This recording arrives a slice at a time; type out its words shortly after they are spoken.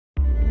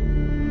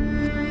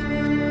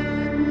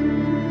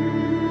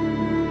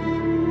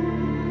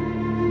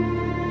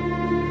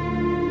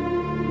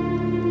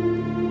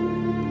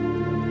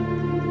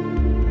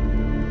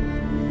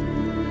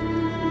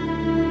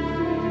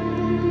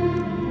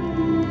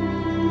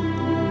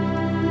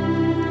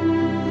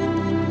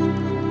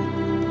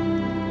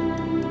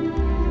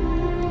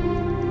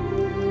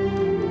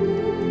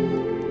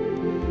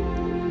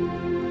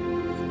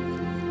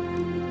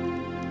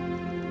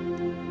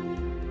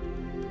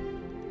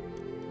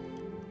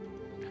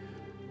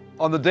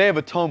On the Day of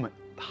Atonement,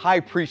 the high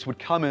priest would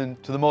come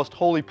into the most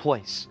holy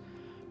place.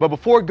 But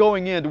before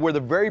going in to where the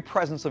very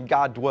presence of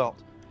God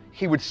dwelt,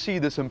 he would see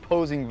this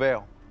imposing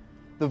veil.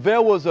 The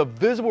veil was a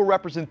visible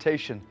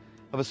representation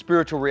of a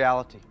spiritual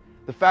reality.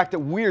 The fact that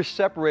we are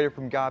separated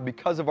from God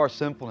because of our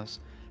sinfulness,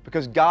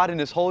 because God in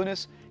His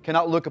holiness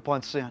cannot look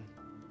upon sin.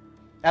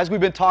 As we've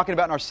been talking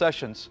about in our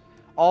sessions,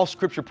 all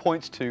Scripture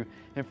points to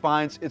and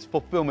finds its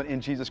fulfillment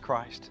in Jesus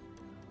Christ.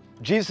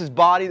 Jesus'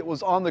 body that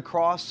was on the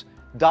cross,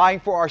 dying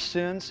for our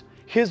sins,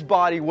 His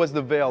body was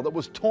the veil that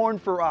was torn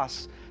for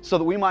us so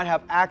that we might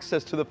have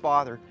access to the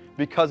Father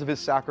because of His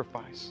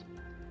sacrifice.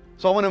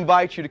 So I want to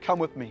invite you to come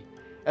with me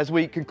as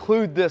we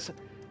conclude this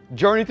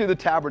journey through the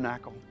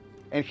tabernacle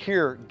and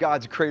hear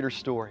God's greater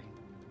story.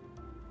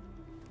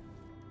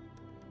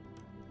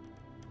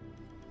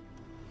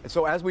 And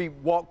so as we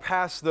walk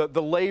past the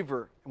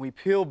laver and we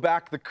peel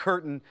back the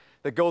curtain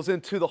that goes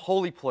into the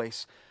holy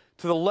place,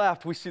 to the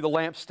left we see the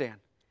lampstand.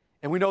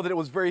 And we know that it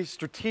was very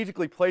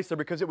strategically placed there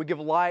because it would give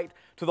light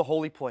to the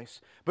holy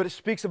place. But it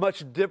speaks a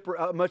much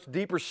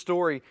deeper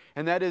story,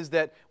 and that is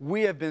that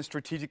we have been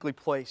strategically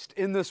placed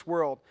in this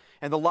world.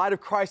 And the light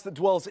of Christ that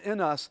dwells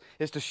in us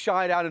is to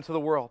shine out into the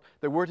world,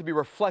 that we're to be a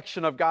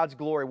reflection of God's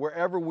glory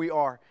wherever we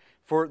are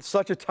for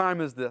such a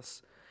time as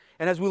this.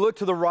 And as we look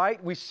to the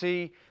right, we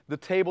see the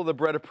table, the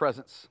bread of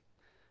presence,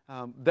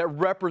 that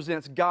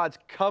represents God's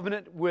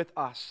covenant with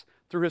us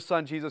through His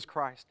Son, Jesus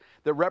Christ,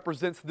 that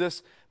represents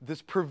this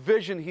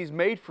provision He's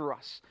made for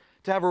us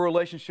to have a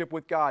relationship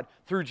with God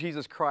through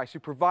Jesus Christ, who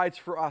provides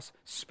for us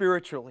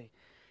spiritually.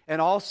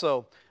 And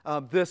also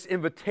this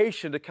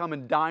invitation to come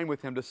and dine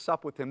with Him, to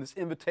sup with Him, this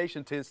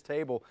invitation to His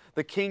table,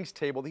 the King's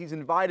table. He's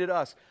invited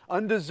us,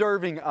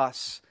 undeserving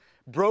us,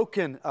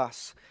 broken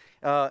us.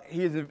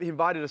 He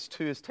invited us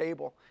to His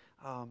table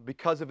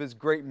because of His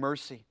great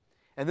mercy.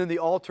 And then the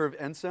altar of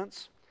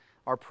incense,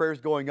 our prayers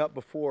going up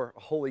before a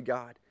holy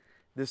God.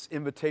 This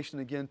invitation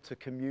again to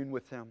commune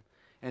with Him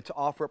and to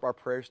offer up our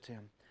prayers to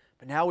Him.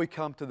 But now we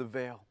come to the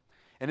veil.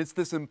 And it's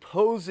this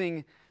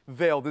imposing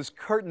veil, this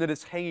curtain that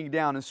is hanging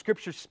down. And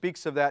Scripture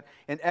speaks of that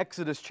in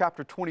Exodus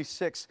chapter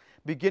 26,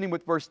 beginning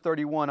with verse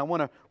 31. I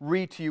want to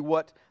read to you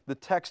what the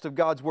text of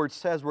God's Word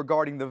says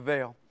regarding the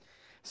veil.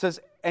 It says,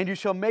 "And you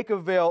shall make a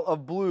veil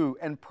of blue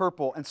and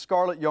purple and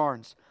scarlet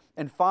yarns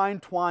and fine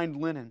twined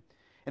linen.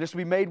 And it shall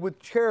be made with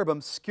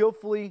cherubim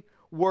skillfully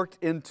worked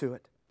into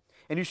it.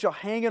 And you shall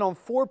hang it on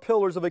 4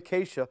 pillars of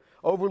acacia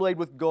overlaid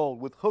with gold,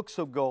 with hooks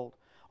of gold,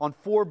 on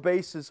 4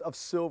 bases of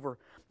silver.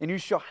 And you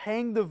shall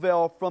hang the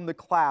veil from the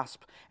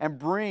clasp and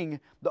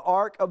bring the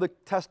ark of the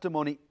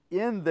testimony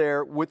in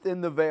there within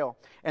the veil.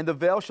 And the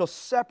veil shall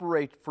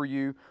separate for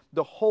you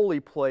the holy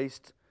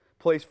place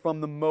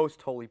from the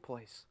most holy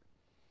place."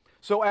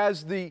 So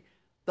as the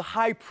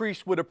high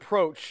priest would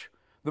approach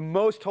the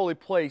most holy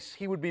place,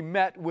 he would be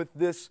met with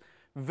this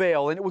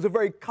veil, and it was a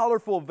very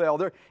colorful veil.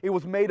 It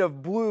was made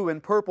of blue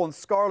and purple and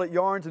scarlet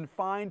yarns and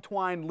fine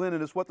twined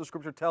linen, is what the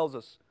Scripture tells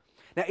us.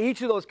 Now,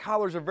 each of those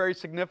colors are very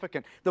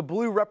significant. The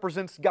blue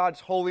represents God's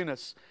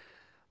holiness,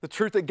 the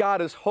truth that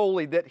God is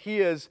holy, that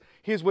He is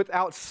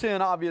without sin,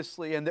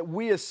 obviously, and that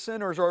we as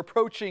sinners are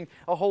approaching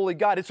a holy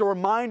God. It's a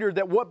reminder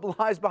that what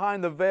lies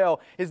behind the veil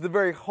is the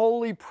very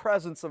holy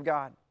presence of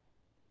God.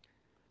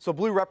 So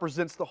blue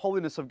represents the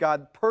holiness of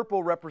God.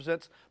 Purple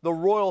represents the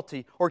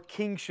royalty or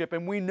kingship,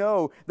 and we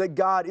know that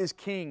God is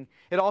king.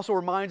 It also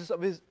reminds us of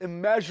His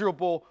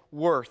immeasurable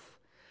worth.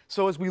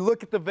 So as we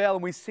look at the veil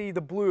and we see the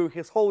blue,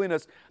 His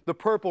holiness, the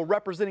purple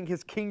representing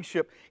His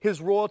kingship,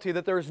 His royalty,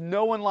 that there is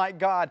no one like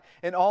God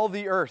in all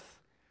the earth.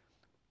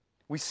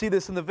 We see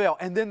this in the veil.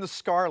 And then the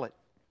scarlet.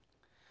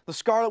 The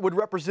scarlet would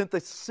represent the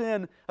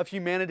sin of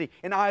humanity.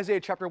 In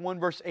Isaiah chapter 1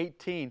 verse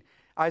 18,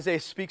 Isaiah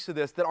speaks of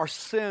this, that our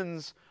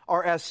sins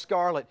are as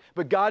scarlet.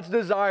 But God's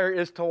desire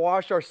is to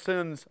wash our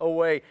sins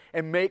away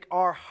and make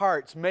our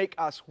hearts, make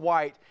us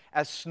white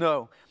as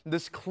snow.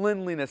 This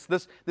cleanliness,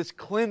 this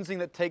cleansing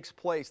that takes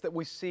place that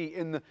we see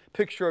in the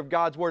picture of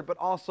God's Word, but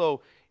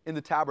also in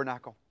the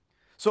tabernacle.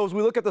 So as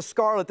we look at the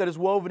scarlet that is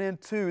woven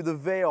into the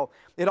veil,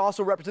 it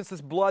also represents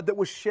this blood that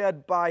was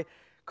shed by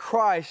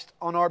Christ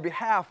on our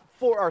behalf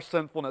for our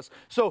sinfulness.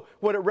 So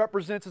what it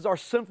represents is our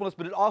sinfulness,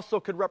 but it also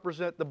could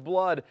represent the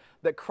blood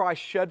that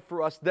Christ shed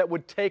for us that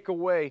would take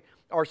away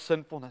our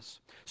sinfulness.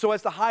 So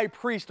as the high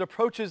priest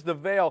approaches the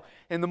veil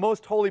in the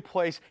most holy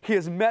place, he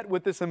is met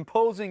with this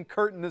imposing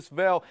curtain, this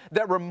veil,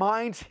 that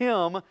reminds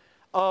him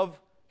of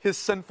his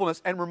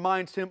sinfulness and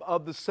reminds him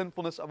of the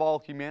sinfulness of all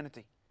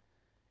humanity.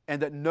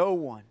 And that no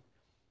one,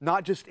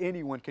 not just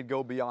anyone, could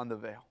go beyond the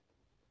veil.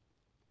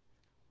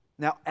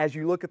 Now, as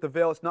you look at the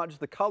veil, it's not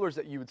just the colors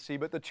that you would see,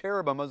 but the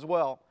cherubim as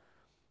well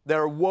that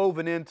are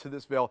woven into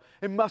this veil.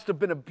 It must have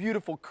been a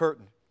beautiful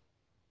curtain.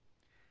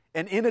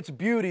 And in its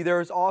beauty,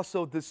 there is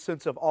also this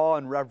sense of awe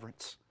and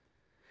reverence.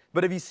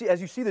 But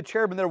as you see the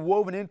cherubim that are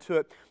woven into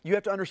it, you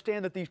have to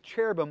understand that these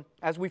cherubim,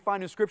 as we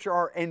find in Scripture,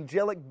 are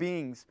angelic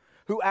beings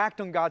who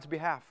act on God's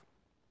behalf.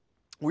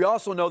 We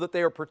also know that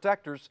they are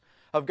protectors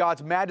of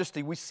God's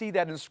majesty. We see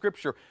that in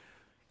Scripture.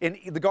 In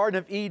the Garden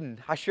of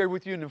Eden, I shared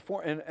with you in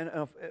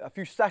a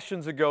few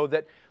sessions ago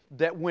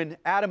that when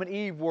Adam and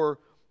Eve were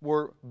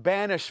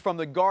banished from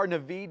the Garden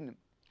of Eden,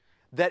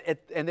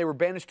 and they were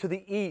banished to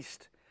the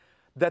east,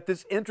 that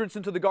this entrance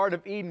into the Garden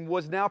of Eden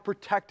was now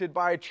protected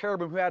by a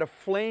cherubim who had a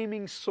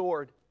flaming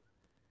sword.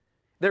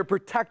 They're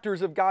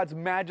protectors of God's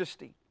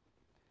majesty.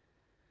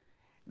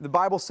 The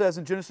Bible says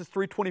in Genesis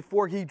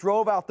 3:24, He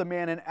drove out the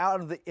man and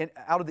out of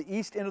the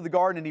east end of the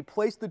garden, and He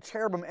placed the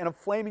cherubim and a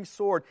flaming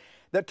sword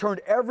that turned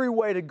every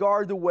way to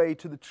guard the way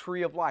to the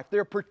tree of life.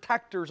 They're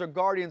protectors or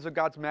guardians of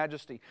God's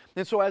majesty.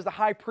 And so as the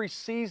high priest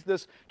sees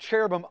this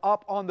cherubim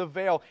up on the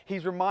veil,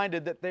 he's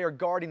reminded that they are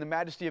guarding the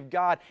majesty of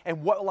God,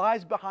 and what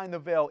lies behind the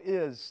veil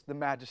is the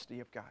majesty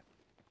of God.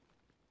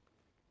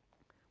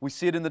 We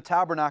see it in the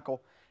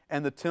tabernacle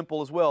and the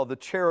temple as well. The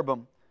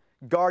cherubim,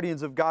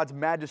 guardians of God's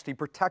majesty,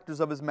 protectors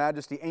of His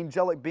majesty,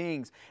 angelic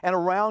beings. And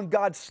around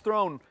God's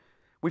throne,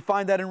 we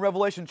find that in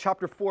Revelation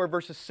chapter 4,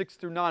 verses 6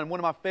 through 9, one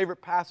of my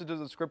favorite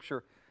passages of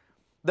Scripture,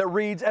 that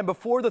reads, "And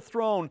before the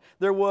throne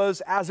there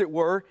was, as it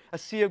were, a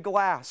sea of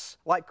glass,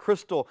 like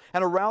crystal.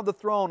 And around the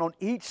throne, on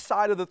each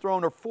side of the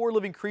throne, are 4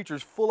 living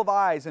creatures, full of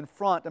eyes in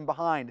front and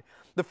behind.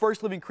 The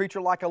first living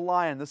creature like a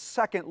lion, the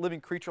second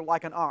living creature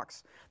like an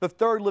ox, the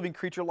third living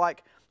creature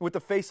like with the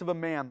face of a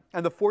man,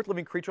 and the fourth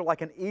living creature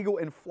like an eagle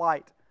in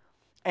flight.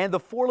 And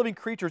the 4 living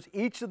creatures,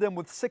 each of them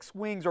with 6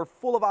 wings, are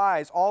full of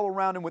eyes all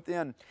around and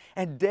within.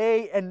 And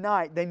day and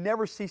night they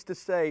never cease to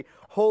say,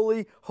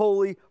 Holy,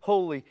 holy,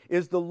 holy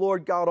is the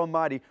Lord God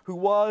Almighty, who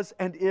was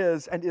and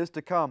is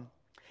to come.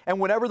 And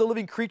whenever the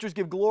living creatures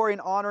give glory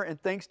and honor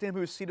and thanks to Him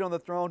who is seated on the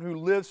throne, who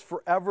lives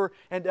forever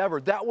and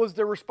ever." That was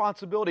their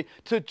responsibility,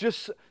 to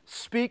just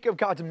speak of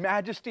God's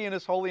majesty and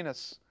His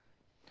holiness.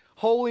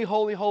 Holy,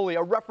 holy, holy,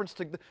 a reference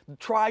to the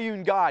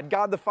triune God,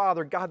 God the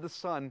Father, God the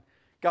Son,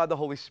 God the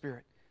Holy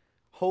Spirit.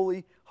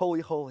 Holy,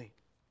 holy, holy.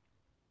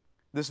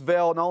 This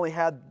veil not only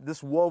had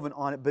this woven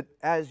on it, but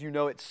as you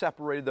know, it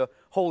separated the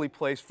holy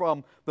place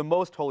from the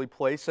most holy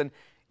place. And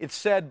it's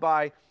said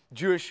by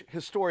Jewish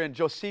historian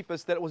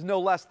Josephus that it was no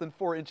less than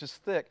 4 inches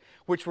thick,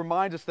 which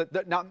reminds us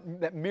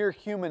that mere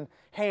human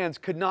hands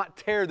could not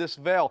tear this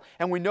veil.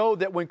 And we know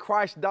that when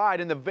Christ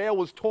died and the veil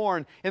was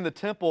torn in the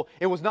temple,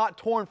 it was not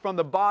torn from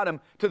the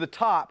bottom to the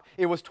top.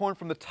 It was torn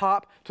from the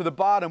top to the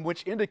bottom,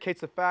 which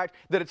indicates the fact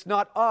that it's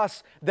not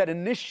us that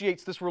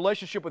initiates this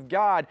relationship with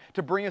God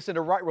to bring us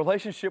into right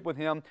relationship with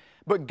Him,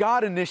 but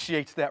God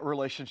initiates that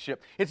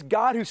relationship. It's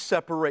God who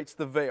separates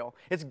the veil.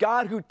 It's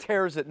God who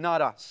tears it,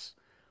 not us,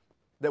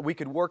 that we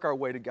could work our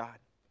way to God.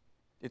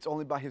 It's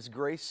only by His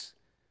grace,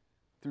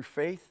 through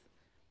faith,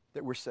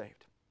 that we're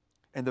saved.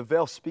 And the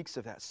veil speaks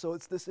of that. So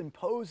it's this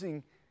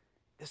imposing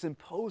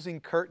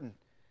curtain.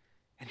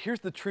 And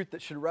here's the truth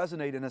that should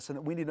resonate in us and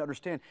that we need to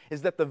understand,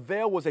 is that the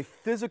veil was a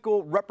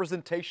physical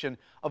representation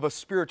of a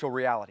spiritual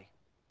reality.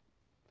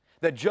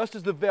 That just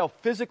as the veil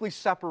physically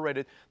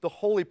separated the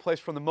holy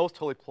place from the most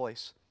holy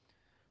place,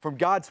 from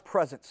God's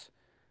presence,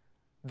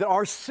 that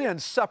our sin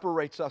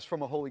separates us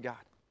from a holy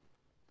God.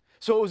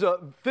 So it was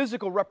a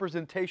physical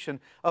representation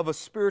of a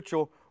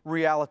spiritual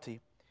reality.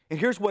 And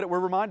here's what it will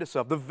remind us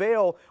of. The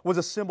veil was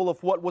a symbol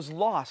of what was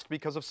lost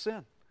because of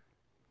sin.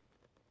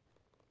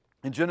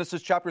 In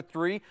Genesis chapter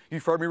 3,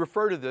 you've heard me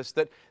refer to this,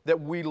 that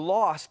we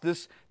lost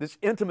this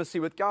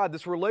intimacy with God,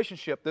 this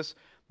relationship, this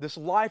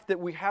life that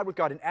we had with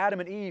God. And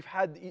Adam and Eve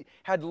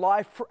had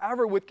life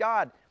forever with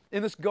God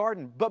in this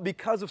garden. But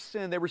because of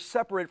sin, they were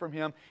separated from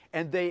Him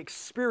and they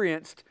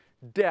experienced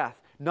death.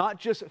 Not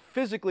just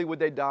physically would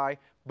they die,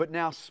 but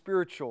now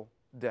spiritual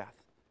death.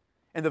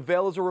 And the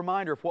veil is a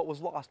reminder of what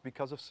was lost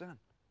because of sin.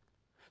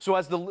 So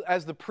as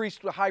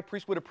the high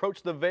priest would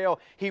approach the veil,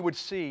 he would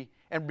see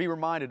and be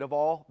reminded of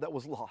all that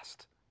was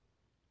lost.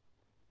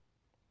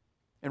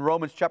 In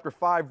Romans chapter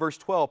 5, verse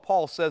 12,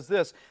 Paul says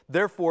this,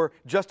 "Therefore,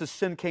 just as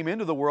sin came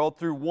into the world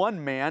through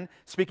one man,"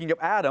 speaking of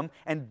Adam,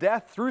 "and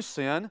death through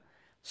sin,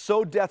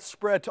 so death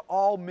spread to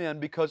all men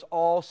because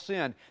all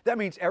sinned." That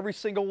means every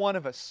single one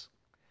of us.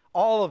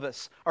 All of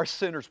us are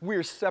sinners. We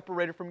are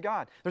separated from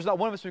God. There's not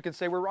one of us who can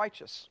say we're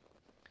righteous.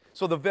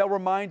 So the veil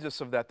reminds us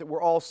of that we're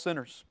all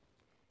sinners.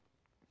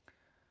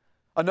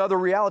 Another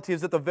reality is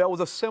that the veil was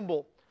a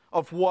symbol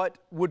of what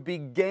would be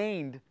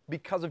gained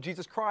because of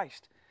Jesus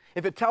Christ.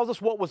 If it tells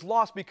us what was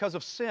lost because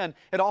of sin,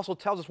 it also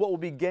tells us what will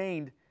be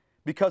gained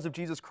because of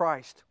Jesus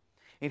Christ.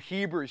 In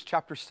Hebrews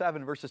chapter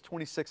 7, verses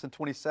 26 and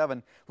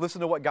 27, listen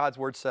to what God's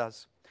Word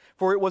says.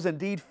 "For it was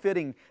indeed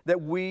fitting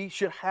that we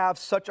should have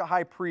such a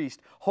high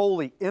priest,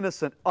 holy,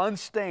 innocent,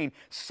 unstained,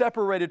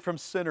 separated from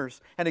sinners,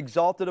 and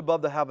exalted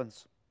above the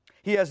heavens.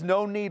 He has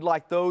no need,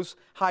 like those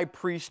high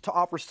priests, to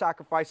offer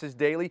sacrifices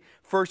daily,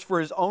 first for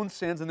His own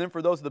sins and then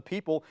for those of the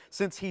people,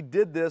 since He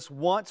did this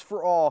once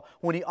for all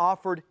when He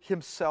offered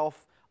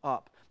Himself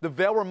up." The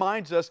veil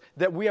reminds us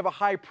that we have a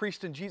high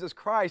priest in Jesus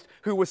Christ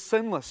who was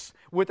sinless,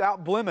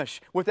 without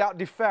blemish, without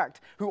defect,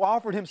 who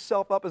offered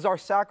Himself up as our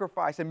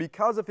sacrifice. And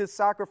because of His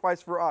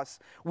sacrifice for us,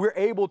 we're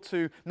able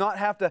to not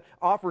have to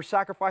offer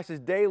sacrifices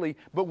daily,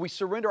 but we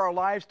surrender our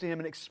lives to Him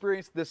and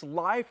experience this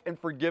life and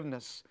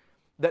forgiveness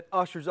that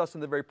ushers us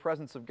in the very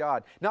presence of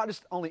God. Not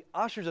just only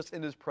ushers us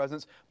into His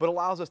presence, but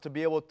allows us to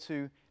be able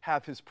to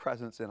have His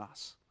presence in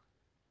us.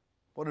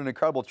 What an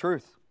incredible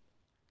truth.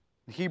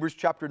 In Hebrews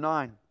chapter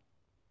 9,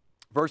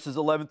 verses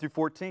 11 through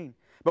 14.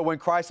 But when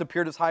Christ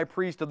appeared as high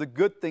priest of the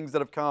good things that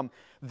have come,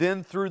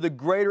 then through the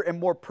greater and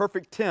more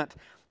perfect tent,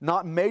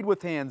 not made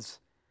with hands,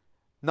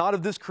 not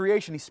of this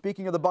creation, he's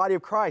speaking of the body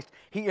of Christ,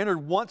 he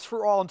entered once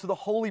for all into the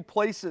holy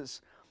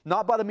places,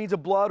 not by the means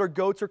of blood or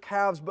goats or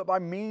calves, but by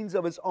means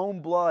of His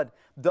own blood,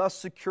 thus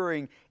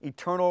securing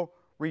eternal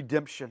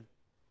redemption.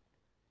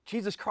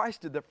 Jesus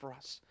Christ did that for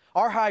us.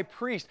 Our high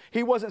priest,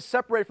 He wasn't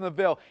separated from the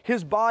veil.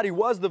 His body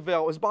was the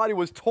veil. His body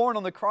was torn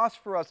on the cross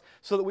for us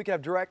so that we could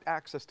have direct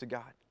access to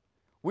God.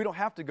 We don't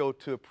have to go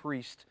to a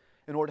priest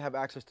in order to have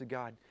access to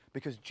God,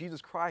 because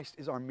Jesus Christ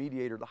is our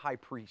mediator, the high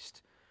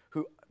priest,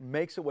 who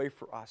makes a way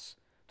for us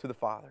to the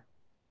Father.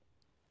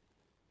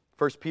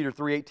 1 Peter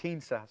 3:18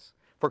 says,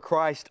 "For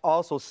Christ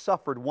also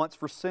suffered once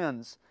for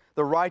sins,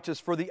 the righteous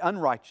for the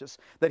unrighteous,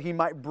 that He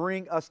might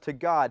bring us to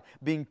God,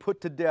 being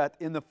put to death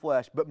in the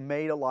flesh, but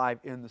made alive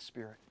in the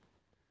Spirit."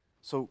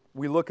 So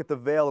we look at the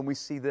veil and we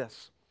see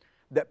this,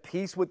 that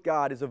peace with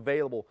God is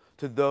available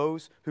to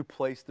those who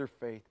place their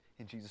faith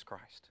in Jesus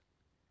Christ.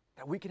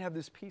 That we can have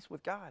this peace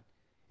with God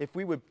if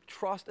we would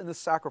trust in the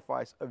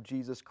sacrifice of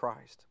Jesus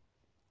Christ.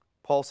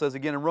 Paul says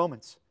again in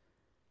Romans,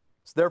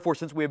 "So therefore,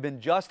 since we have been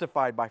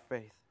justified by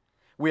faith,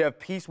 we have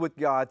peace with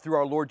God through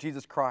our Lord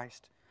Jesus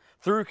Christ.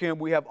 Through Him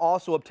we have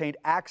also obtained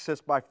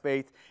access by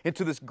faith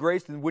into this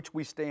grace in which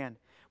we stand.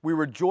 We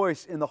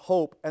rejoice in the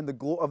hope and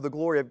of the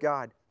glory of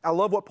God." I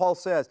love what Paul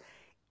says.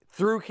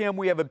 Through Him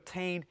we have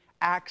obtained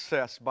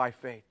access by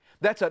faith.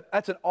 That's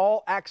an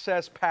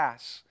all-access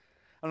pass.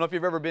 I don't know if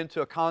you've ever been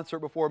to a concert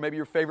before, maybe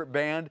your favorite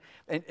band,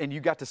 and you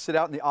got to sit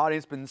out in the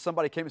audience, but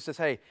somebody came and says,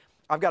 "Hey,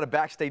 I've got a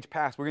backstage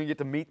pass. We're going to get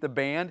to meet the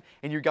band,"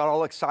 and you got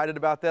all excited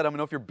about that. I don't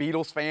know if you're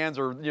Beatles fans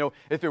or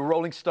if you're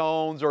Rolling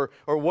Stones or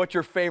what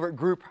your favorite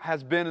group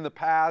has been in the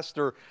past,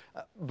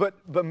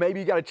 but maybe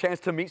you got a chance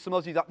to meet some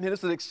of those. You thought, "Man,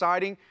 this is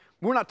exciting."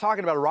 We're not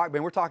talking about a rock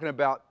band. We're talking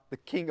about the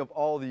King of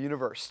all the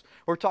universe.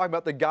 We're talking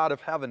about the God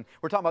of heaven.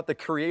 We're talking about the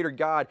Creator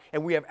God,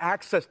 and we have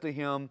access to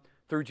Him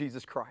through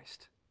Jesus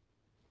Christ.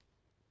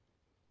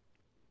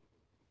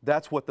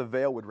 That's what the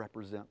veil would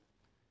represent.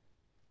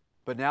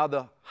 But now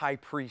the high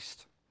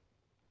priest,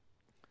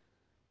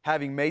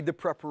 having made the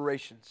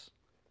preparations,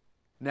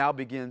 now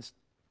begins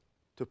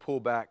to pull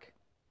back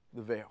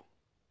the veil.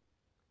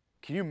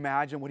 Can you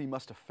imagine what he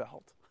must have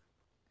felt?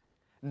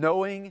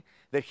 Knowing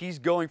that he's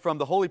going from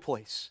the holy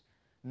place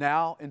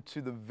now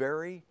into the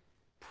very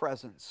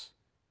presence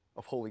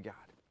of holy God.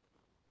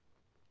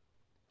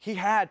 He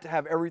had to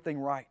have everything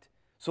right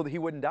so that he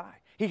wouldn't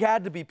die. He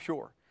had to be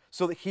pure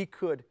so that he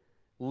could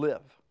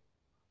live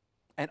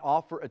and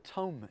offer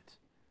atonement,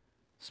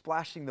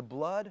 splashing the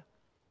blood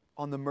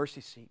on the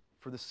mercy seat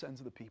for the sins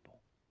of the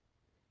people.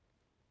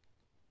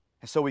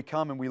 And so we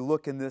come and we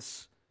look in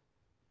this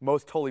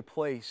most holy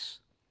place,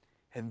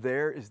 and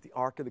there is the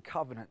Ark of the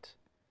Covenant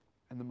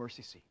and the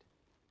mercy seat.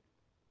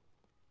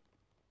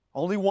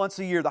 Only once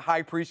a year the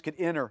high priest could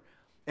enter,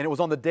 and it was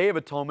on the Day of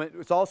Atonement.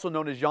 It's also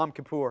known as Yom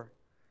Kippur,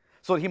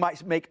 so that he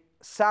might make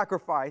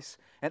sacrifice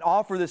and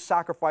offer this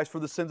sacrifice for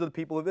the sins of the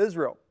people of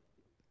Israel.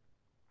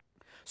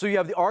 So you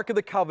have the Ark of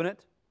the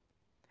Covenant,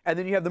 and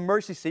then you have the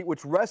mercy seat,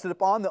 which rested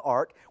upon the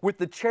ark, with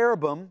the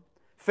cherubim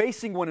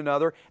facing one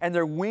another, and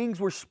their wings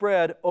were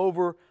spread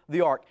over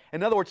the ark.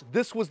 In other words,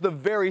 this was the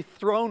very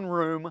throne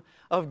room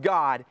of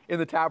God in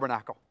the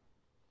tabernacle.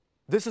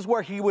 This is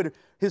where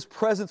His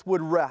presence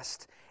would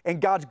rest, and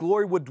God's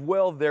glory would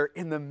dwell there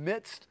in the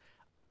midst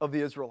of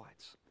the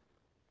Israelites.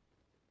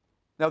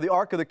 Now, the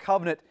Ark of the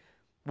Covenant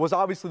was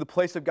obviously the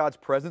place of God's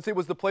presence. It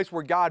was the place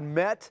where God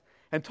met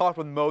and talked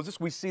with Moses.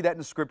 We see that in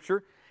the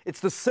Scripture. It's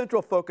the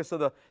central focus of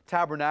the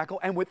tabernacle.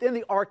 And within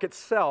the ark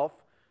itself,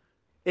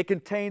 it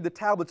contained the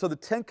tablets of the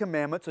Ten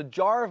Commandments, a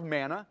jar of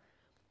manna,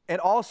 and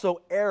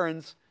also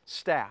Aaron's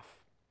staff.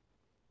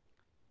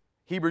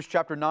 Hebrews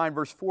chapter 9,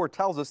 verse 4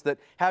 tells us that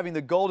having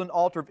the golden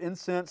altar of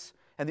incense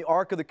and the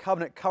Ark of the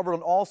Covenant covered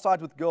on all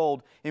sides with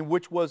gold, in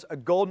which was a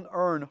golden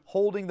urn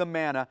holding the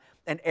manna,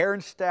 and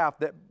Aaron's staff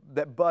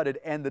that budded,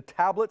 and the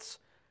tablets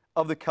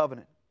of the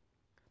covenant.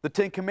 The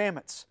Ten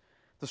Commandments.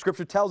 The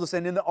Scripture tells us,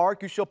 "And in the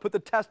ark you shall put the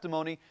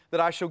testimony that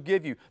I shall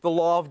give you," the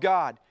law of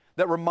God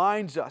that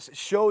reminds us, it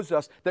shows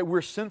us that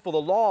we're sinful.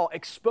 The law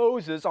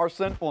exposes our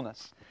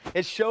sinfulness.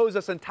 It shows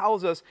us and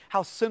tells us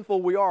how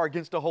sinful we are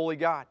against a holy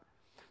God.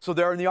 So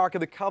there in the Ark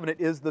of the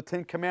Covenant is the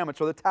Ten Commandments,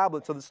 or the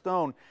tablets of the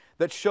stone,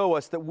 that show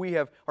us that we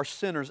are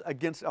sinners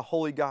against a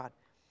holy God.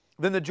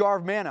 Then the jar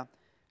of manna.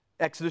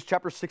 Exodus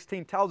chapter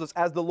 16 tells us,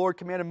 "As the Lord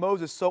commanded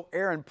Moses, so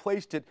Aaron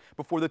placed it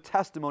before the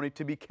testimony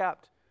to be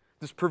kept."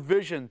 This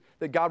provision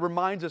that God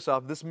reminds us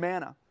of, this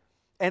manna.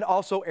 And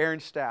also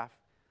Aaron's staff,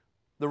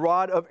 the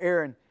rod of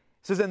Aaron.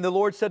 It says, "And the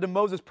Lord said to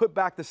Moses, put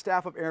back the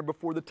staff of Aaron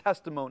before the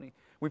testimony."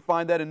 We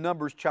find that in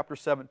Numbers chapter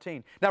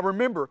 17. Now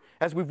remember,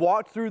 as we've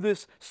walked through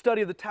this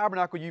study of the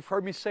tabernacle, you've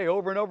heard me say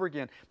over and over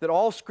again that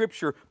all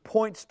Scripture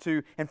points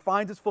to and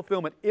finds its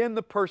fulfillment in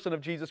the person of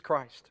Jesus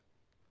Christ.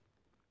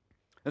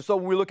 And so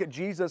when we look at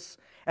Jesus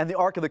and the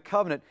Ark of the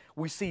Covenant,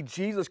 we see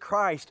Jesus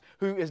Christ,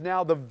 who is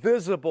now the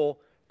visible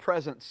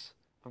presence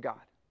of God.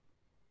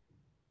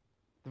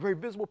 The very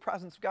visible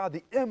presence of God,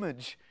 the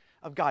image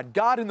of God,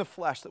 God in the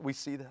flesh, that we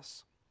see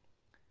this.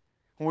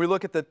 When we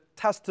look at the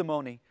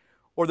testimony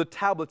or the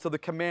tablets of the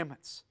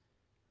commandments,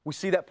 we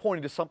see that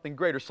pointing to something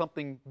greater,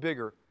 something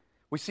bigger.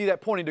 We see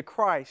that pointing to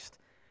Christ,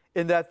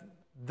 in that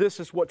this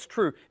is what's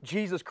true.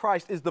 Jesus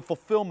Christ is the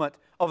fulfillment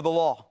of the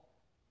law.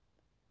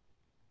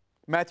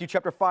 Matthew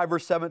chapter 5,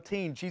 verse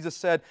 17, Jesus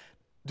said,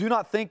 "Do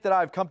not think that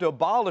I have come to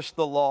abolish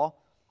the law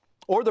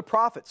or the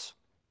prophets.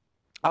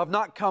 I have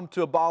not come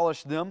to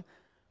abolish them,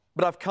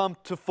 but I've come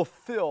to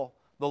fulfill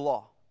the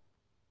law."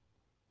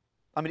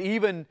 I mean,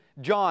 even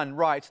John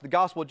writes, the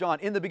Gospel of John,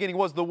 "In the beginning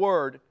was the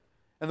Word,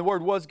 and the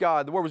Word was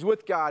God. The Word was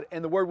with God,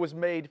 and the Word was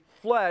made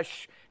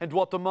flesh and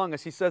dwelt among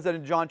us." He says that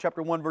in John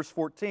chapter 1, verse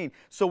 14.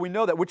 So we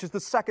know that, which is the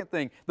second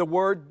thing. The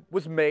Word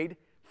was made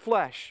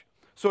flesh.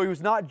 So He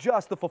was not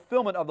just the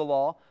fulfillment of the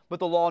law, but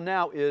the law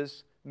now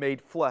is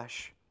made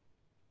flesh.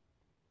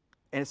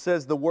 And it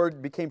says the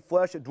Word became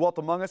flesh, it dwelt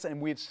among us,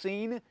 and we have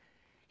seen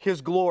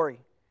His glory.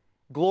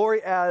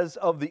 Glory as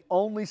of the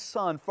only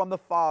Son from the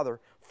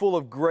Father, full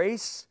of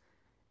grace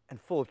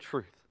and full of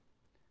truth.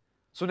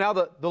 So now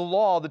the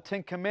law, the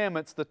Ten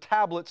Commandments, the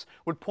tablets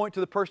would point to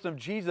the person of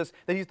Jesus,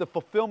 that He's the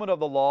fulfillment of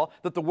the law,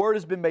 that the Word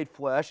has been made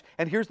flesh.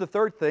 And here's the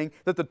third thing,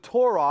 that the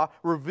Torah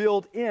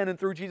revealed in and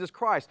through Jesus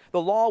Christ.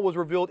 The law was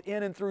revealed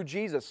in and through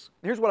Jesus.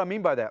 And here's what I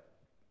mean by that.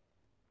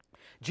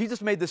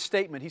 Jesus made this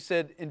statement. He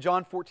said in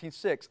John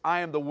 14:6, "I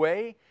am the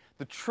way,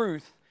 the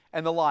truth,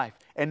 and the life,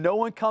 and no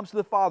one comes to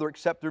the Father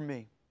except through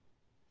me."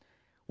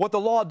 What the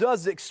law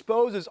does is it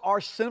exposes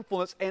our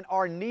sinfulness and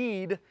our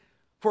need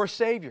for a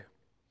Savior.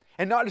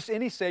 And not just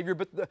any Savior,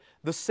 but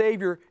the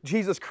Savior,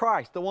 Jesus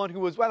Christ, the one who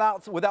was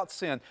without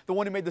sin, the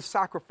one who made the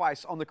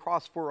sacrifice on the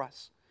cross for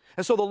us.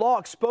 And so the law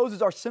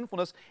exposes our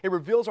sinfulness. It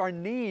reveals our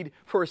need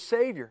for a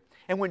Savior.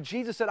 And when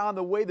Jesus said, "I'm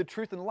the way, the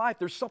truth, and the life,"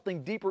 there's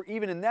something deeper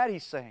even in that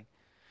He's saying.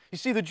 You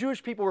see, the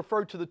Jewish people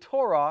referred to the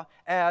Torah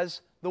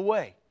as the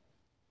way.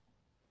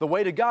 The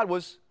way to God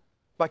was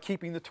by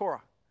keeping the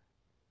Torah.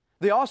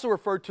 They also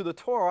referred to the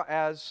Torah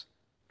as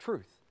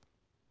truth,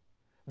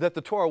 that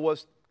the Torah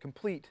was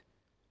complete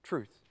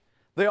truth.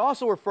 They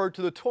also referred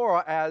to the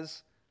Torah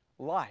as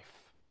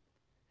life.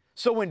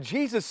 So when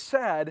Jesus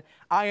said,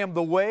 "I am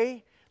the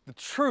way, the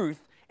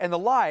truth, and the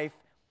life,"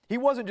 He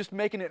wasn't just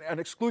making an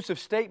exclusive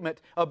statement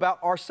about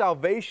our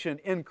salvation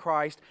in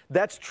Christ.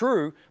 That's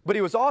true. But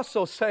He was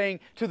also saying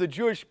to the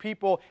Jewish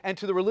people and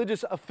to the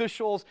religious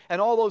officials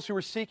and all those who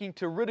were seeking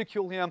to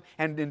ridicule Him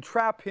and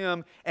entrap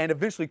Him and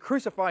eventually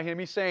crucify Him,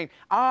 He's saying,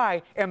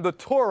 "I am the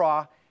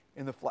Torah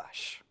in the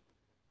flesh.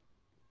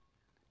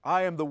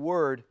 I am the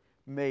Word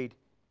made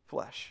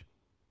flesh."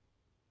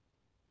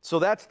 So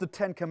that's the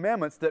Ten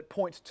Commandments that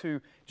points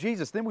to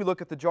Jesus. Then we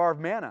look at the jar of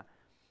manna,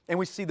 and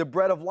we see the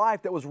bread of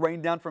life that was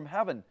rained down from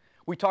heaven.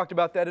 We talked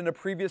about that in a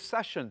previous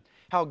session,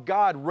 how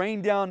God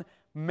rained down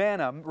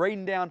manna,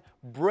 rained down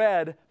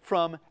bread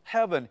from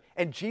heaven.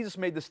 And Jesus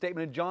made the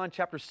statement in John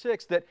chapter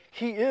 6 that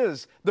He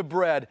is the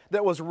bread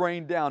that was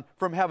rained down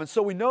from heaven.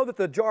 So we know that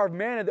the jar of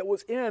manna that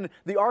was in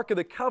the Ark of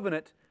the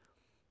Covenant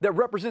that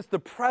represents the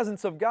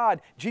presence of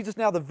God, Jesus,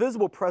 now the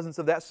visible presence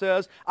of that,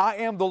 says, "I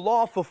am the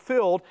law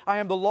fulfilled. I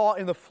am the law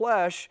in the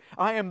flesh.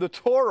 I am the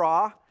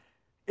Torah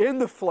in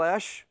the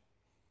flesh,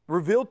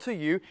 revealed to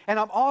you, and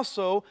I'm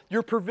also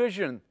your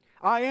provision.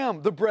 I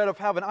am the bread of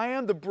heaven. I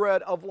am the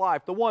bread of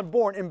life, the one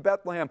born in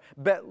Bethlehem,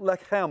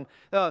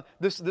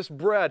 this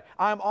bread.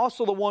 I am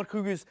also the one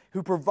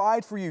who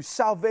provides for you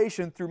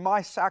salvation through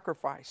my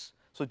sacrifice."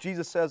 So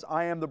Jesus says,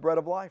 "I am the bread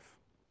of life."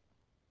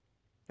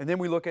 And then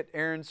we look at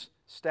Aaron's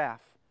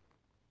staff.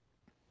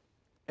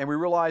 And we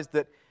realize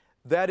that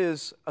that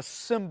is a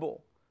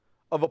symbol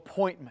of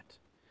appointment,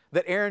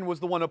 that Aaron was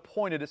the one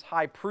appointed as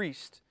high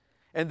priest,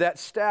 and that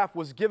staff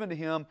was given to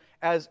him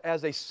as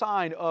a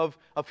sign of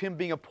him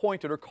being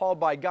appointed or called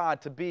by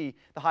God to be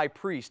the high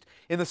priest.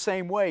 In the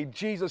same way,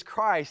 Jesus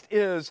Christ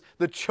is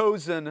the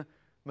chosen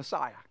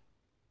Messiah.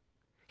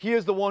 He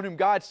is the one whom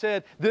God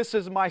said, "This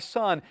is my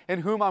Son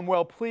in whom I'm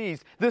well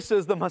pleased." This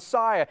is the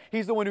Messiah.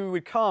 He's the one who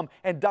would come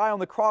and die on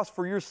the cross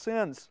for your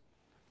sins.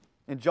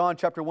 In John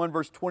chapter 1,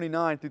 verse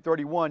 29 through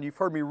 31, you've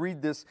heard me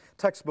read this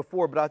text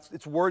before, but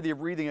it's worthy of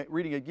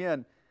reading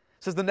again.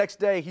 It says, "The next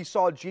day He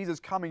saw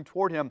Jesus coming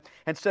toward Him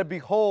and said,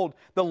 'Behold,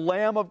 the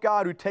Lamb of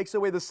God who takes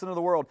away the sin of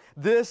the world.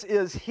 This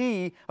is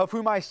He of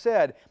whom I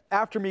said,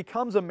 after me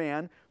comes a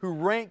man who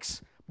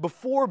ranks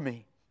before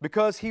me,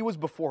 because He was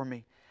before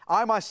me.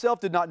 I myself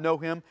did not know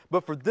Him,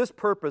 but for this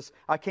purpose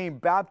I came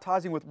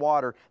baptizing with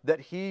water, that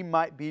He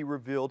might be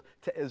revealed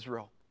to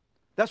Israel.'"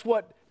 That's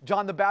what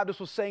John the Baptist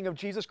was saying of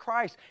Jesus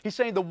Christ. He's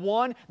saying the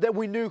one that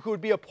we knew who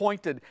would be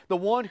appointed, the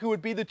one who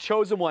would be the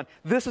chosen one.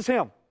 This is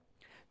Him.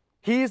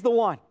 He's the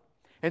one.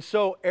 And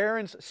so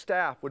Aaron's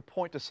staff would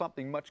point to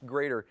something much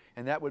greater,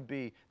 and that would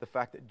be the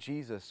fact that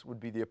Jesus would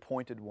be the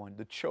appointed one,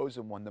 the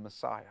chosen one, the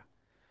Messiah,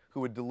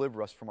 who would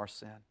deliver us from our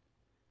sin,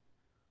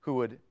 who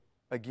would,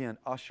 again,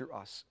 usher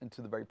us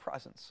into the very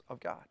presence of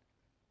God.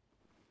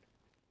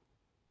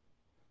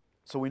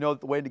 So we know that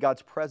the way into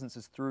God's presence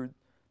is through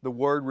the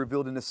Word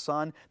revealed in His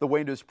Son. The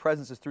way into His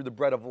presence is through the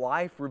bread of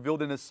life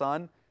revealed in His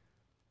Son.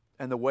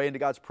 And the way into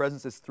God's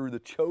presence is through the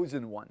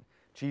chosen one,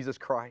 Jesus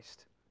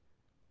Christ.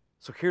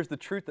 So here's the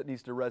truth that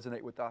needs to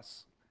resonate with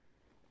us.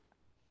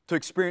 To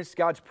experience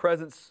God's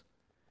presence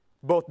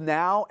both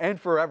now and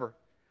forever,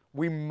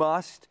 we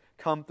must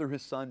come through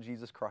His Son,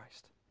 Jesus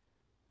Christ.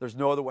 There's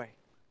no other way.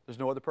 There's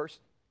no other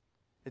person.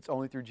 It's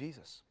only through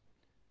Jesus.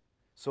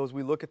 So as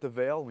we look at the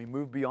veil, we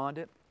move beyond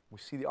it, we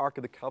see the Ark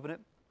of the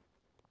Covenant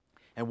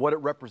and what it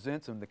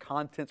represents and the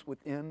contents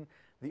within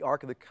the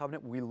Ark of the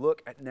Covenant. We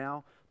look at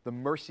now the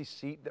mercy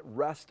seat that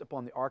rests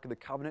upon the Ark of the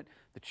Covenant,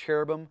 the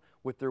cherubim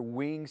with their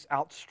wings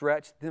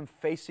outstretched, them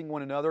facing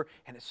one another,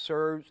 and it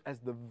serves as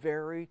the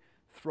very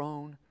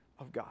throne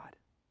of God,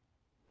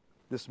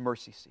 this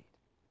mercy seat.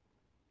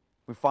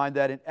 We find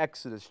that in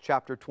Exodus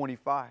chapter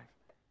 25,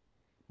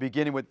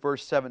 beginning with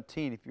verse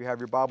 17. If you have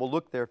your Bible,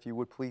 look there if you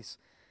would please.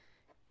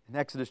 In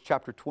Exodus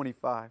chapter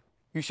 25.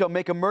 You shall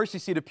make a mercy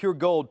seat of pure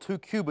gold, 2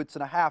 cubits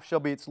and a half shall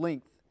be its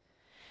length,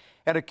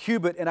 and 1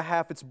 cubit and a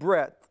half its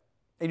breadth.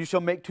 And you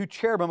shall make 2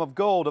 cherubim of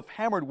gold, of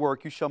hammered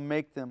work you shall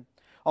make them,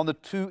 on the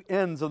 2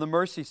 ends of the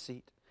mercy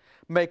seat.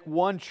 Make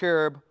 1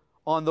 cherub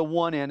on the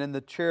one end, and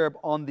the cherub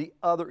on the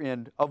other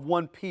end. Of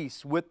one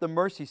piece with the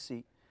mercy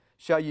seat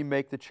shall you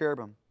make the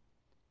cherubim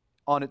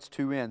on its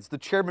 2 ends. The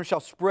cherubim shall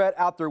spread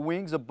out their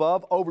wings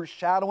above,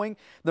 overshadowing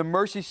the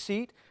mercy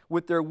seat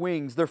with their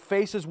wings. Their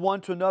faces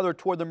one to another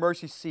toward the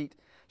mercy seat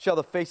shall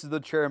the faces of the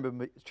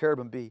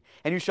cherubim be.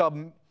 And you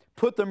shall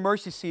put the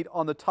mercy seat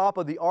on the top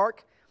of the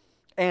ark,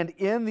 and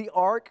in the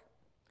ark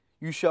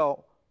you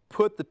shall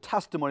put the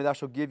testimony that I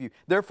shall give you.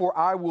 Therefore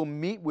I will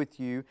meet with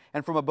you,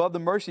 and from above the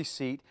mercy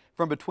seat,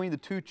 from between the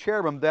 2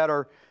 cherubim that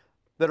are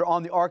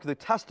on the ark of the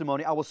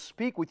testimony, I will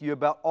speak with you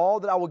about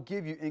all that I will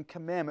give you in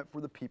commandment for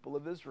the people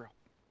of Israel.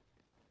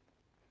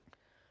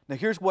 Now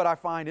here's what I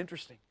find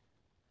interesting.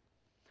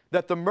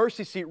 That the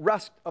mercy seat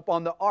rests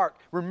upon the ark.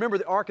 Remember,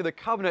 the Ark of the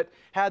Covenant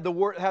had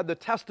the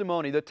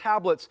testimony, the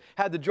tablets,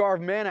 had the jar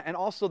of manna, and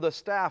also the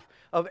staff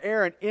of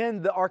Aaron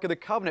in the Ark of the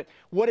Covenant.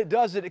 What it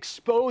does, it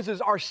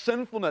exposes our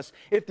sinfulness.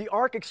 If the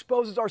ark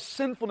exposes our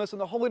sinfulness and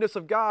the holiness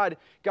of God,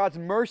 God's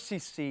mercy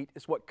seat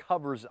is what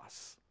covers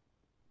us.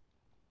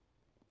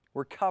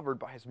 We're covered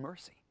by His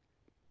mercy.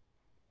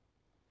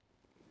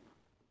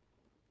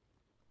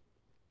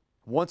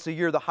 Once a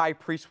year, the high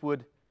priest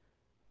would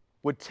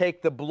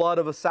take the blood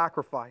of a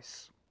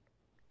sacrifice,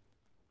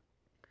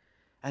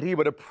 and he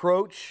would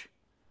approach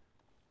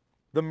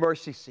the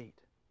mercy seat.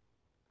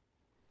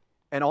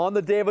 And on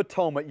the Day of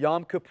Atonement,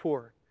 Yom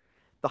Kippur,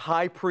 the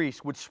high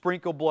priest would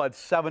sprinkle blood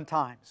 7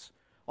 times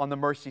on the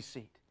mercy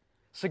seat.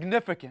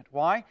 Significant.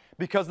 Why?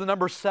 Because the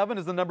number 7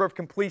 is the number of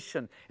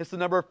completion. It's the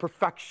number of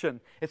perfection.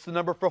 It's the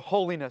number for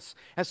holiness.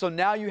 And so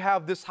now you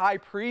have this high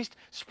priest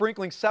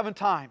sprinkling 7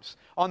 times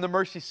on the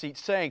mercy seat,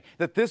 saying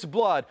that this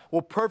blood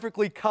will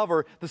perfectly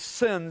cover the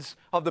sins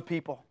of the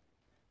people.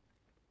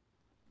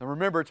 Now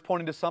remember, it's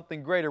pointing to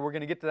something greater. We're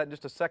going to get to that in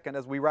just a second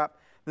as we wrap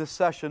this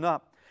session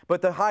up.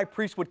 But the high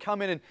priest would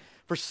come in, and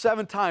for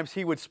 7 times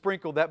he would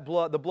sprinkle the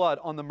blood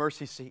on the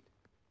mercy seat.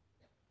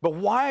 But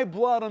why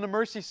blood on the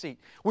mercy seat?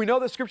 We know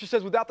that Scripture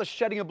says without the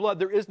shedding of blood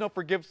there is no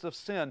forgiveness of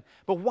sin.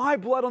 But why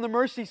blood on the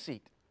mercy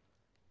seat?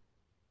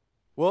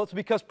 Well, it's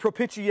because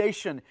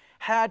propitiation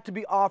had to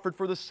be offered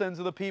for the sins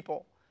of the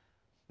people.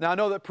 Now, I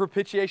know that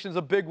propitiation is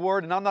a big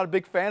word, and I'm not a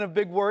big fan of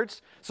big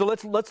words. So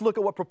let's look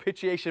at what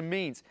propitiation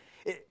means.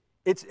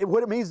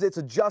 What it means is it's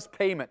a just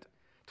payment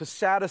to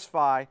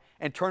satisfy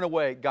and turn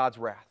away God's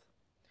wrath.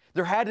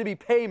 There had to be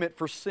payment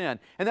for sin.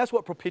 And that's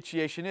what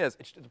propitiation is.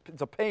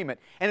 It's a payment,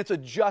 and it's a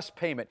just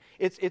payment.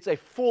 It's a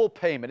full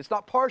payment. It's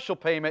not partial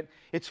payment,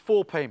 it's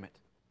full payment.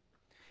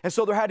 And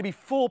so there had to be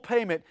full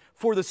payment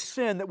for the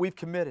sin that we've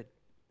committed.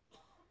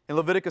 In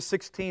Leviticus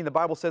 16, the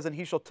Bible says, "And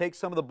he shall take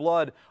some of the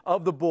blood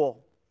of the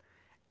bull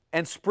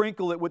and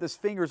sprinkle it with his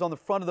fingers on the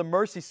front of the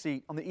mercy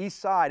seat, on the east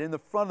side. In the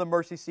front of the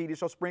mercy seat, he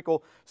shall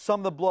sprinkle some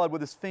of the blood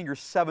with his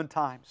fingers 7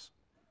 times.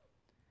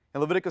 In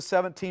Leviticus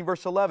 17,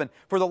 verse 11,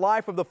 "For the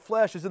life of the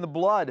flesh is in the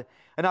blood,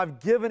 and I've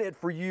given it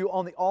for you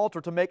on the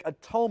altar to make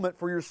atonement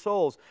for your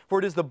souls. For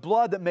it is the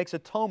blood that makes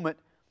atonement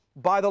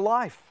by the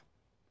life."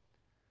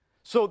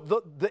 So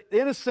the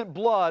innocent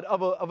blood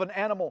of an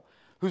animal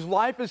whose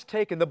life is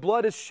taken, the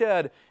blood is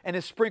shed and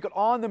is sprinkled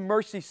on the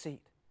mercy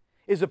seat,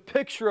 is a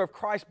picture of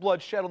Christ's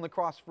blood shed on the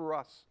cross for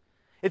us.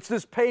 It's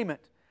this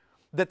payment,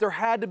 that there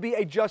had to be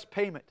a just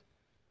payment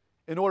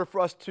in order for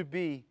us to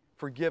be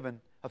forgiven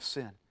of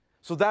sin.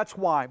 So that's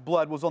why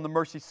blood was on the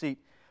mercy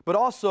seat. But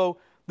also,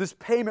 this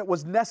payment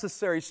was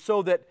necessary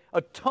so that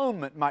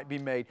atonement might be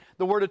made.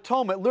 The word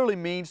atonement literally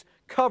means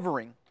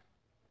covering.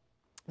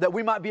 That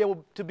we might be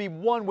able to be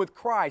one with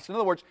Christ. In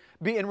other words,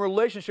 be in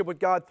relationship with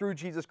God through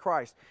Jesus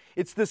Christ.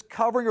 It's this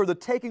covering or the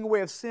taking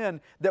away of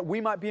sin that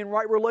we might be in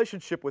right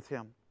relationship with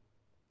Him.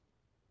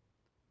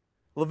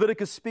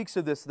 Leviticus speaks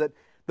of this, that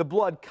the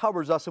blood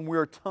covers us and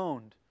we're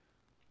atoned.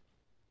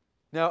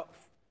 Now,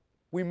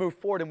 we move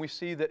forward and we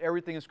see that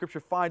everything in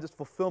Scripture finds its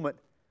fulfillment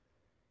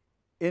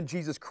in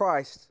Jesus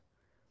Christ.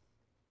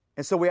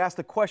 And so we ask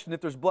the question,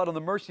 if there's blood on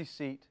the mercy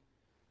seat,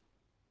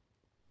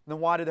 then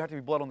why did there have to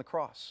be blood on the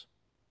cross?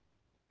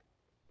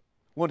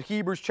 Well, in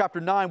Hebrews chapter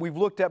 9, we've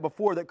looked at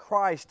before that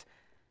Christ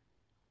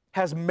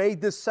has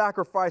made this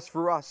sacrifice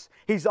for us.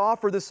 He's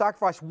offered this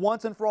sacrifice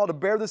once and for all to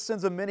bear the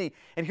sins of many,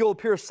 and He'll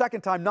appear a second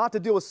time, not to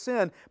deal with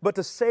sin, but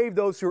to save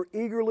those who are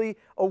eagerly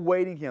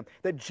awaiting Him.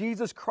 That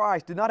Jesus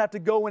Christ did not have to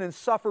go in and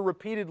suffer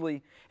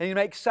repeatedly and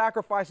make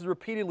sacrifices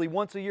repeatedly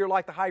once a year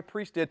like the high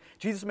priest did.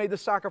 Jesus made the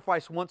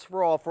sacrifice once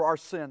for all for our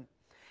sin.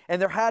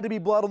 And there had to be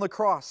blood on the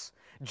cross.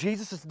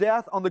 Jesus'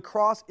 death on the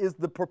cross is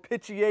the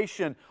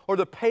propitiation or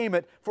the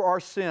payment for our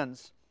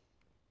sins.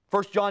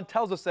 1 John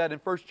tells us that in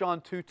 1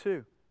 John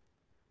 2:2.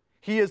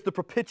 He is the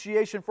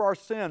propitiation for our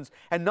sins,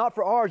 and not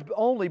for ours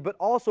only, but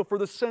also for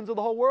the sins of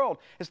the whole world.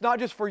 It's not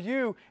just for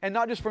you and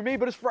not just for me,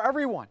 but it's for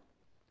everyone.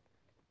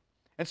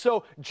 And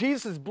so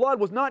Jesus' blood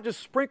was not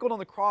just sprinkled on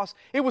the cross,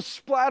 it was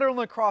splattered on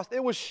the cross,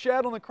 it was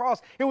shed on the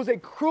cross. It was a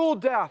cruel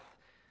death.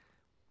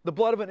 The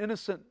blood of an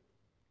innocent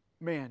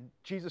man,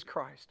 Jesus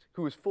Christ,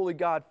 who is fully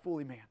God,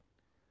 fully man,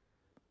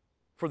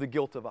 for the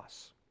guilt of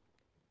us.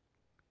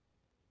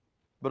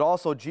 But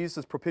also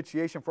Jesus'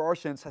 propitiation for our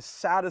sins has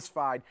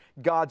satisfied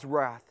God's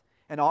wrath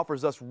and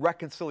offers us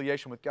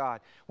reconciliation with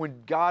God.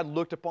 When God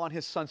looked upon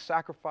His Son's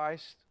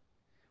sacrifice,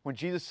 when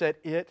Jesus said,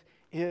 "It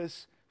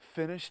is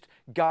finished,"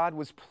 God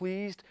was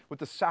pleased with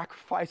the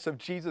sacrifice of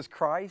Jesus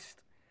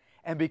Christ.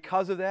 And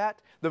because of that,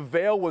 the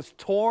veil was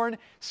torn,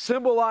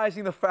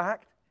 symbolizing the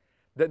fact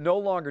that no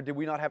longer did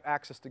we not have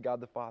access to God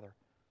the Father.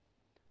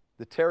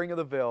 The tearing of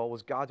the veil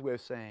was God's way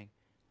of saying,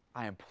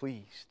 "I am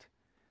pleased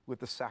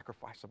with the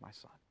sacrifice of my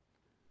Son."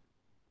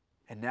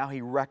 And now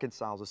He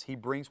reconciles us. He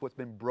brings what's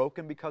been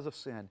broken because of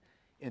sin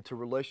into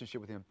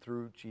relationship with Him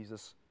through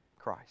Jesus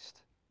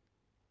Christ.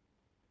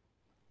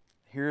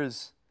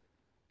 Here's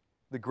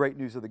the great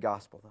news of the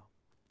gospel, though.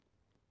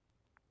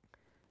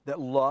 That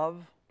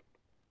love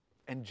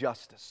and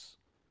justice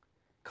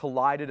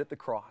collided at the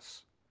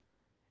cross.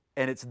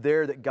 And it's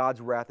there that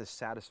God's wrath is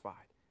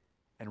satisfied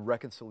and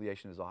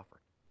reconciliation is offered.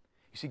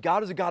 You see,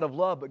 God is a God of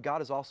love, but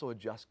God is also a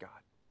just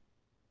God.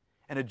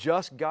 And a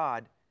just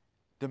God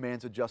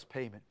demands a just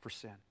payment for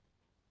sin.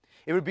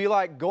 It would be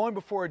like going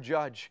before a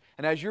judge,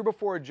 and as you're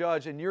before a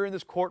judge and you're in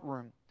this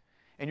courtroom,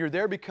 and you're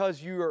there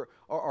because you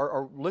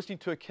are listening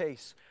to a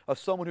case of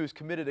someone who has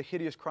committed a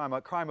hideous crime,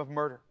 a crime of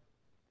murder.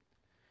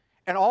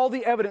 And all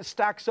the evidence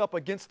stacks up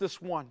against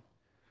this one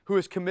who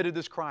has committed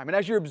this crime. And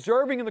as you're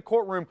observing in the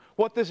courtroom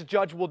what this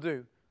judge will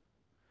do,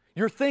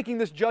 you're thinking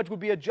this judge would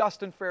be a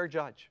just and fair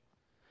judge.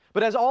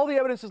 But as all the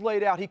evidence is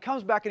laid out, he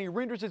comes back and he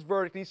renders his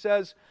verdict and he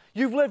says,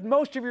 "You've lived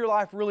most of your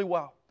life really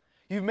well.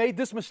 You've made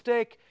this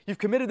mistake. You've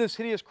committed this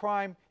hideous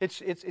crime.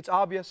 It's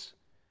obvious.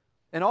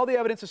 And all the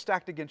evidence is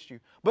stacked against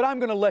you. But I'm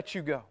going to let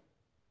you go.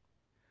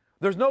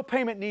 There's no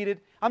payment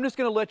needed. I'm just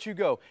going to let you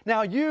go."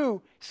 Now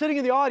you, sitting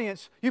in the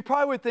audience, you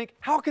probably would think,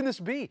 how can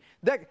this be?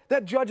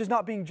 That judge is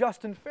not being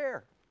just and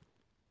fair.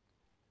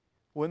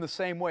 Well, in the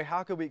same way,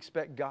 how could we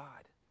expect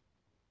God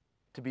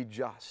to be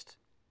just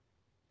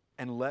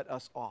and let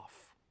us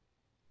off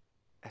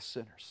as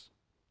sinners?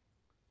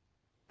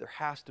 There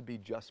has to be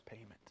just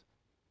payment.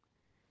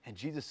 And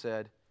Jesus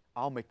said,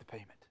 "I'll make the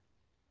payment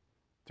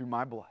through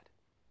my blood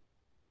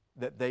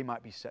that they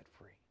might be set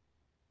free."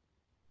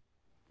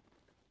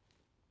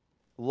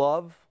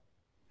 Love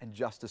and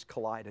justice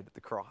collided at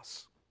the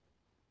cross.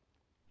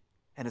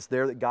 And it's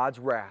there that God's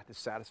wrath is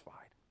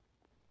satisfied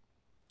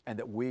and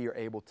that we are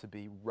able to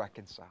be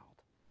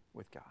reconciled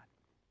with God.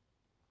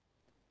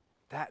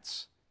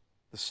 That's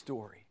the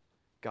story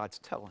God's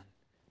telling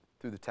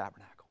through the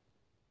tabernacle.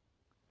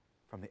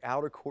 From the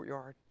outer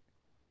courtyard,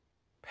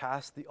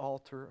 past the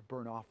altar of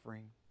burnt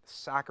offering, the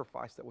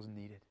sacrifice that was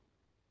needed,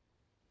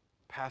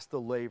 past the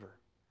laver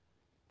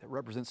that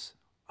represents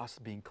us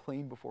being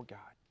clean before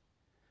God,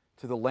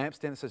 to the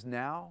lampstand that says,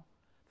 now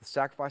the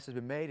sacrifice has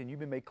been made and you've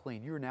been made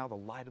clean. You are now the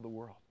light of the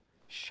world.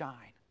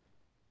 Shine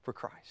for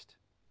Christ.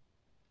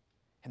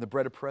 And the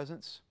bread of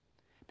presence,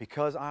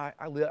 because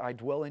I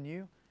dwell in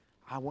you,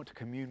 I want to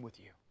commune with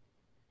you.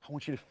 I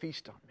want you to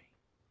feast on me.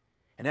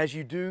 And as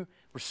you do,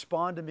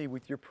 respond to me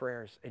with your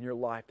prayers and your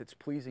life that's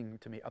pleasing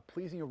to me, a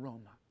pleasing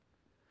aroma.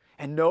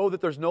 And know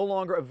that there's no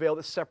longer a veil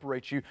that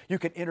separates you. You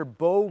can enter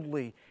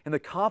boldly in the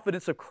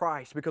confidence of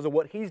Christ because of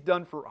what He's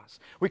done for us.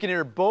 We can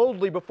enter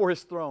boldly before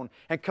His throne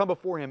and come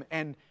before Him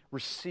and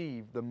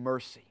receive the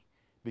mercy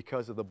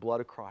because of the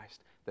blood of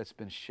Christ that's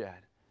been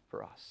shed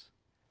for us.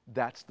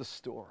 That's the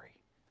story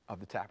of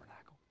the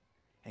tabernacle.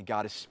 And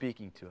God is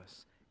speaking to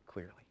us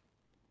clearly.